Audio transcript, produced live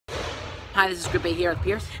Hi, this is Group A here with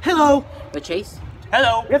Pierce. Hello! With Chase.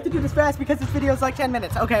 Hello! We have to do this fast because this video is like 10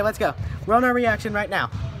 minutes. Okay, let's go. We're on our reaction right now.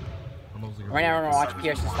 Right now we're going to watch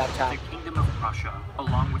Pierce's laptop. The Kingdom of Prussia,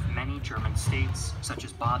 along with many German states, such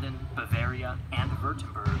as Baden, Bavaria, and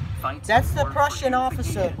Württemberg, fights That's the war for Prussian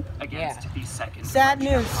officer. against the Second Sad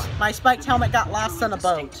Russian news. Empire. My spiked helmet got lost on a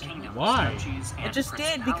boat. Why? It just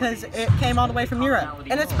did because it came all the way from Europe.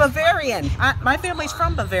 And it's Bavarian. My family's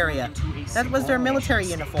from Bavaria. That was their military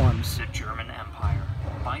uniforms. The German Empire.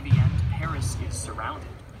 By the end, Paris is surrounded,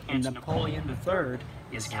 and Napoleon III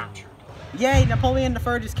is captured. Yay, Napoleon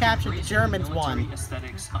III just captured. The Germans won.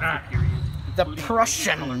 The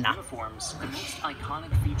Prussian.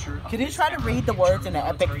 Could you try to read the words in an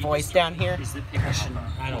epic voice down here?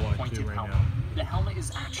 I don't want to right now. The helmet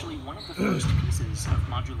is actually one of the first pieces of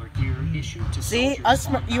modular gear issued to See, soldiers.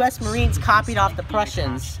 us U.S. Marines copied off the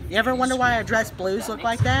Prussians. You ever wonder why our dress blues look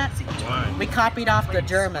like that? Why? We copied off the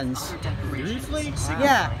Germans. Seriously?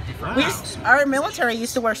 Yeah, our military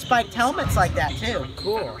used to wear spiked helmets like that too.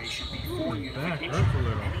 Cool. That hurts a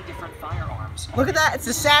little. Look at that, it's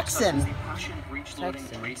a Saxon. Look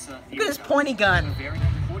at his pointy gun.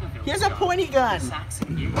 He has a pointy gun.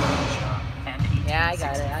 Yeah, I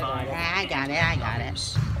got it. I got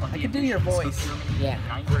it. I can do your voice. Yeah.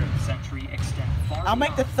 I'll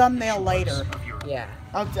make the thumbnail later. Yeah.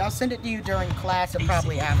 I'll send it to you during class or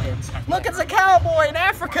probably after. Look, it's a cowboy in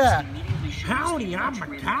Africa. Howdy, I'm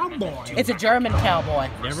a cowboy. It's a German cowboy.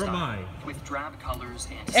 Never mind.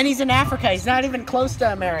 And he's in Africa. He's not even close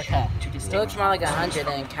to America. He looks more like a hunter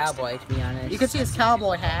than a cowboy, to be honest. You can see his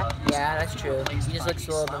cowboy hat. Yeah, that's true. He just looks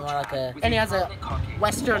a little bit more like a... And he has a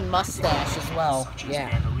western mustache as well.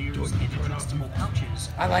 Yeah.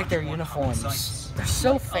 I like their uniforms. They're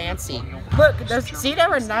so fancy. Look, see, they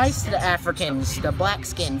were nice to the Africans, the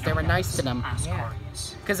blackskins. They were nice to them. Yeah.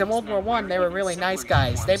 Because in World War I, they were really nice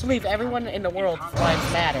guys. They believe everyone in the world's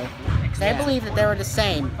lives matter. They believe that they were the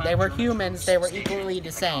same. They were humans. They were equally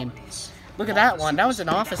the same. Look at that one. That was an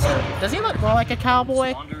officer. Does he look more like a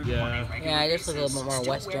cowboy? Yeah, Yeah, I just look a little bit more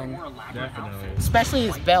western. definitely. Especially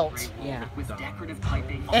his belt. Yeah.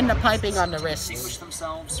 And the piping on the wrists.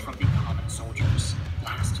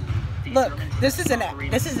 Look, this is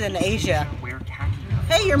in Asia.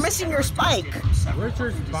 Hey, you're missing your spike. Where's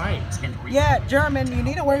your spike? Yeah, German, you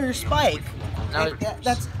need to wear your spike. No,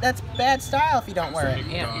 That's bad style if you don't wear it.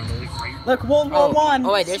 yeah. Look, World War One.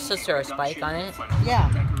 Oh, wait, there's still a spike on it? Yeah,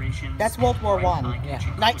 that's World War One. Yeah.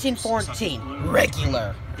 1914,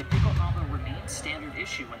 regular. The pickle helmet remained standard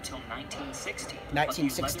issue until 1960.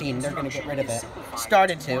 1916, they're gonna get rid of it.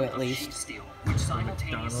 Started to, at least. Steel, which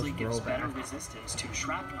simultaneously gives better resistance to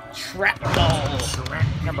shrapnel. Shrapnel.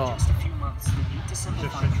 Shrapnel. Just a few months, the need to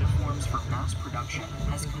simplify uniforms for mass production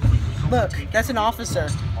has completely Look, that's an officer.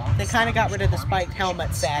 They kind of got rid of the spiked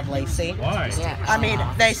helmet, sadly, see? Why? Yeah. I mean,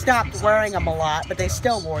 they stopped wearing them a lot, but they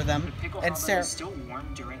still wore them. And is still worn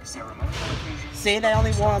during ceremonial occasions. see, they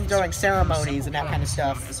only wore them during ceremonies and that kind of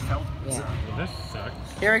stuff. Yeah. Well, this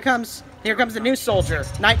sucks. Here he comes. Here comes the new soldier.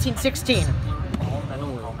 1916.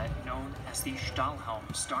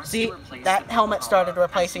 See, that helmet started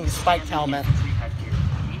replacing the spiked helmet.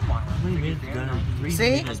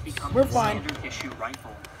 See? We're fine.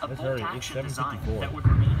 That's already, it's 754.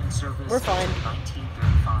 We're fine.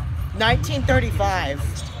 1935.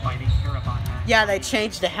 Yeah, they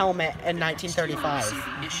changed the helmet in 1935.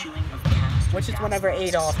 Which is whenever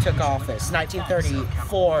Adolf took office.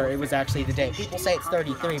 1934, it was actually the date. People say it's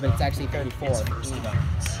 33, but it's actually 34.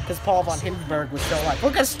 Because Paul von Hindenburg was still alive.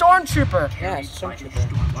 Look at Stormtrooper! Yeah, it's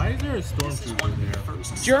Stormtrooper. Why is there a stormtrooper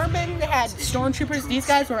there? German had Stormtroopers. These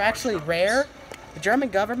guys were actually rare. The German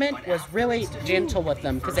government was really gentle with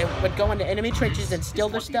them because they would go into enemy trenches and steal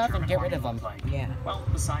their stuff and get rid of them. Yeah. Well,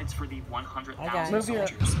 besides for the 100,000 Move your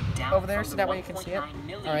soldiers down over there from so the that way you can see it. 1.9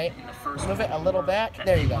 million Alright. in the first Move it a World little War back. that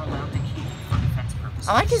There you they go. were allowed to keep for defense purposes.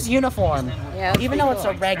 I like his uniform, Yeah, even though it's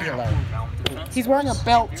a regular. He's wearing a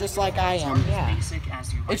belt just like I am. Yeah.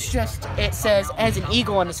 It's just, it says, it has an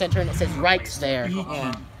eagle in the center and it says Reichs there.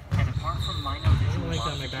 Yeah. And apart from minor visual like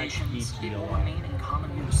that my back modifications, beats it me a will lot. remain in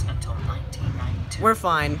common use until 1992. We're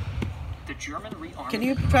fine. The German rearmed Can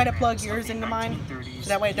you try to plug yours into mine? So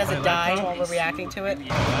that way it doesn't die while we're reacting to it?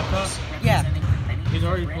 Laptop? Yeah. He's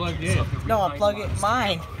already plugged in. No, I'll plug it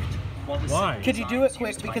mine. Why? Could you do it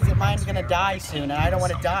quick because mine's gonna die soon and I don't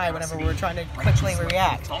want to die whenever we're trying to quickly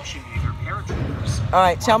react.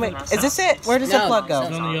 Alright, tell me, is this it? Where does the No, plug go?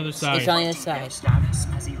 It's on the other side. It's on the other side.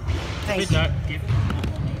 Thank Hey, you. Doc.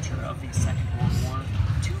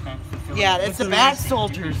 Yeah, it's the bad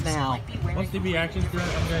soldiers now. Once the reaction's done,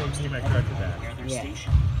 I'm gonna give my card to that. Yeah.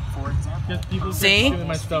 For example, Just people See? stealing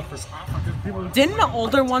my stuff for. People. Didn't the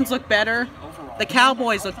older ones look better? The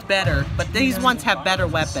cowboys looked better, but these ones have better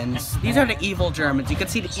weapons. These are the evil Germans. You can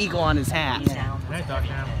see the eagle on his hat. Can I talk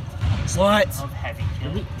now? What? of heavy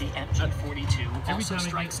killing. The MG42 Every also time I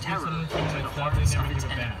strikes give terror someone into my the stuff, they hearts never of its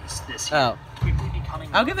give it back. enemies this year, Oh. quickly becoming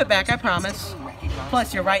I'll give it back, I promise.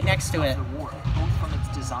 Plus, you're right next to it. the war, both from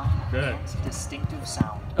its design Good. and distinctive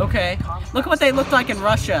sound. Okay. Look at what they looked like in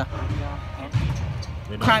Russia. And Egypt.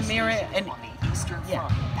 They don't- Crimea and On the eastern Yeah.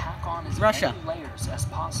 front, pack on as Russia. many layers as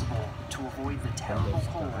possible to avoid the terrible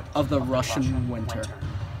cold of the Russian winter.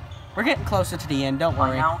 We're getting closer to the end, don't By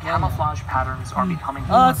worry. now, camouflage patterns are becoming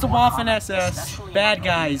Oh, it's the more Waffen common, SS. especially Bad in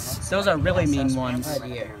guys. units Those are really like mean SS ones. and Oh,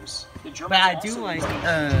 dear. Grenadiers. The Germans But I do also like, used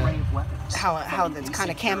a array of weapons, how from it's the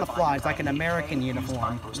kinda basic camouflaged, like an carbine American used by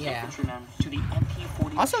uniform. most Yeah. infantrymen to the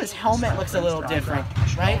MP-42 Also, his helmet looks a little different,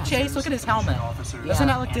 right, Chase? Look at his helmet. Doesn't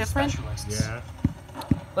that look and different? specialists. Yeah.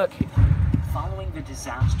 Look, Following the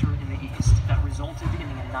disaster in the east that resulted in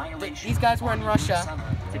the annihilation These guys were in of Russia. Center,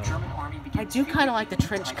 the German army began I do kinda like the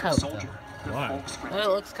trench type of coat, soldier, the Why? Volksgrenadier.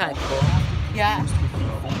 Well, it looks kind of cool. yeah.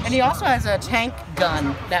 And he also has a tank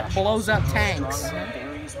gun that blows up tanks.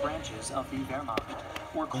 Various branches of the Wehrmacht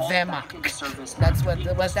were called back into Wehrmacht. service That's what after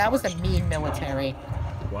it was. That was the being mean military.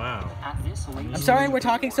 Wow. At this late I'm sorry we're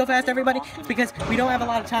talking so fast, everybody, because we don't have a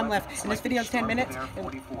lot of time left. And this video's 10 minutes.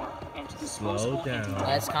 Slow down.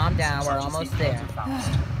 Let's calm down. We're almost there.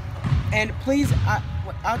 And please,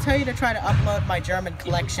 I'll tell you to try to upload my German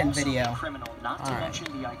collection video. Alright.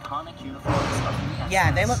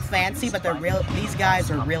 Yeah, they look fancy, but they're real. These guys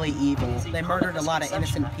are really evil. They murdered a lot of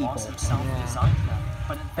innocent people.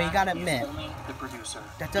 But you gotta admit,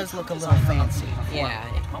 that does look a little fancy. Yeah,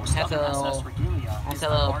 it has a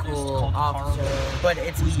little cool officer. But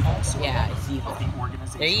it's evil. Yeah, it's evil.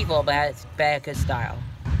 They're evil, but it's bad good style.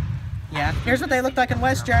 Yeah. Here's what they look like in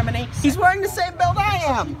West Germany. He's wearing the same belt I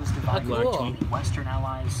am. Oh, cool. Western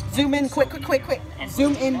allies. Zoom in, quick.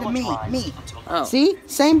 Zoom in to me. Oh. See?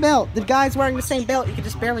 Same belt. The guy's wearing the same belt. You can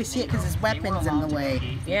just barely see it because his weapon's in the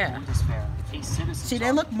way. Yeah. See,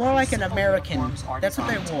 they look more like an American. That's what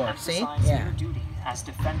they wore, see? Yeah. As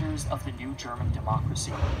defenders of the new German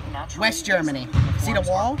democracy. West Germany. See the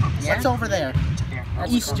wall? Yeah. That's over there.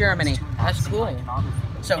 That's East Germany. That's cool.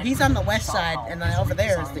 So he's on the west side, and then over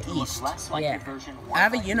there is the east. Yeah. I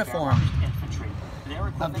have a uniform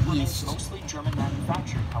of the east. Mostly German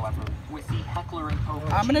manufactured, however, with the Heckler & Koch.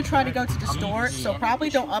 I'm gonna try to go to the store, so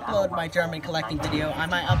probably don't upload my German collecting video. I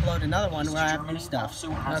might upload another one where I have new stuff.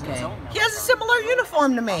 Okay. He has a similar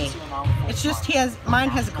uniform to me. It's just mine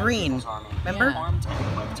has green. Remember? Armed and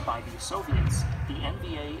equipped by the Soviets, the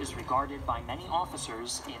NVA is regarded by many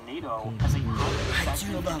officers in NATO as a highly I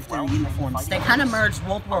do effective, love their well-trained uniforms. They fighting kind of force. merged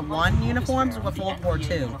World War I uniforms with World War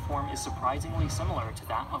The II. uniform is surprisingly similar to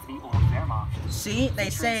that of the old Wehrmacht. See, they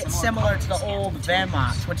say it's similar to the old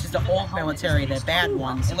Wehrmacht, which is the old military, the bad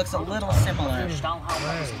ones. It looks a little similar.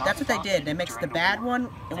 That's what they did. They mixed the bad one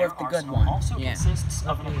with the good one. Yeah.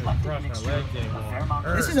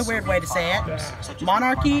 This is a weird way to say it.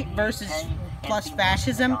 Monarchy versus plus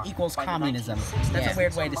fascism equals communism. That's a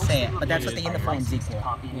weird way to say it, but that's what the uniforms equal.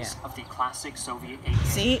 Yeah.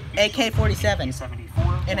 See, AK-47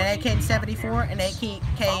 and an AK-74 and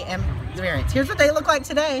AKM variants. Here's what they look like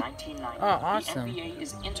today. Oh, awesome.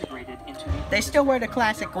 They still wear the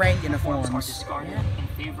classic gray uniforms.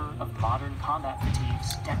 In favor of modern combat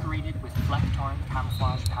fatigues decorated with fleck-torn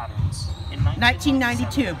camouflage patterns. In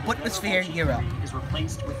 1992, Bundeswehr Europe. is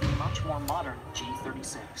replaced with the much more modern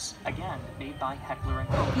G36, again made by Heckler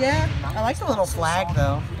 & Koch. Yeah, I like the little flag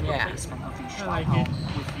though. Yeah. Replacement of the like Schleichhelm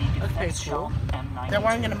it. with the That's pretty defense cool. shell M92. They're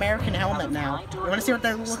wearing an American helmet now. You want to see what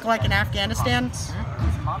they look like in Afghanistan?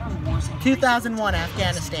 With modern wars in 2001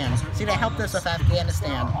 Afghanistan. See, they helped us with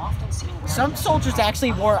Afghanistan. often seen Some soldiers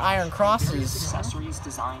actually wore Iron Crosses, accessories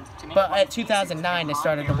designed to make but at 2009 they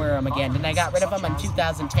started to wear them again. Then they got rid of them in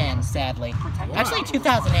 2010, sadly. Actually,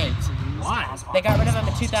 2008. Why? They got rid of them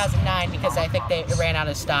in 2009 because I think they ran out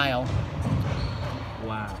of style.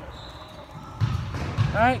 Wow.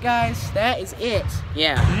 Alright guys, that is it.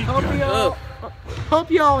 Yeah.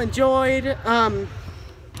 Hope y'all enjoyed.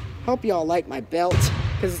 Hope y'all like my belt,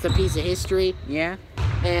 because it's a piece of history. Yeah.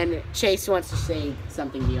 And Chase wants to say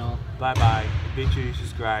something to y'all. Bye-bye. Make sure you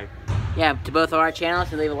subscribe. Yeah, to both of our channels,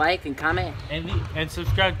 to leave a like and comment. And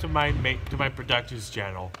subscribe to my production's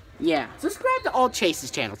channel. Yeah. Subscribe to all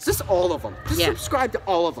Chase's channels. Just all of them. Just Yeah. subscribe to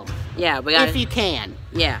all of them. Yeah, we got If you can.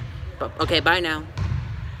 Yeah. But, okay, bye now.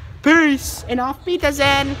 Peace! And auf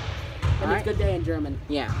Wiedersehen! And Alright. a good day in German.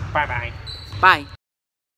 Yeah. Bye-bye. Bye.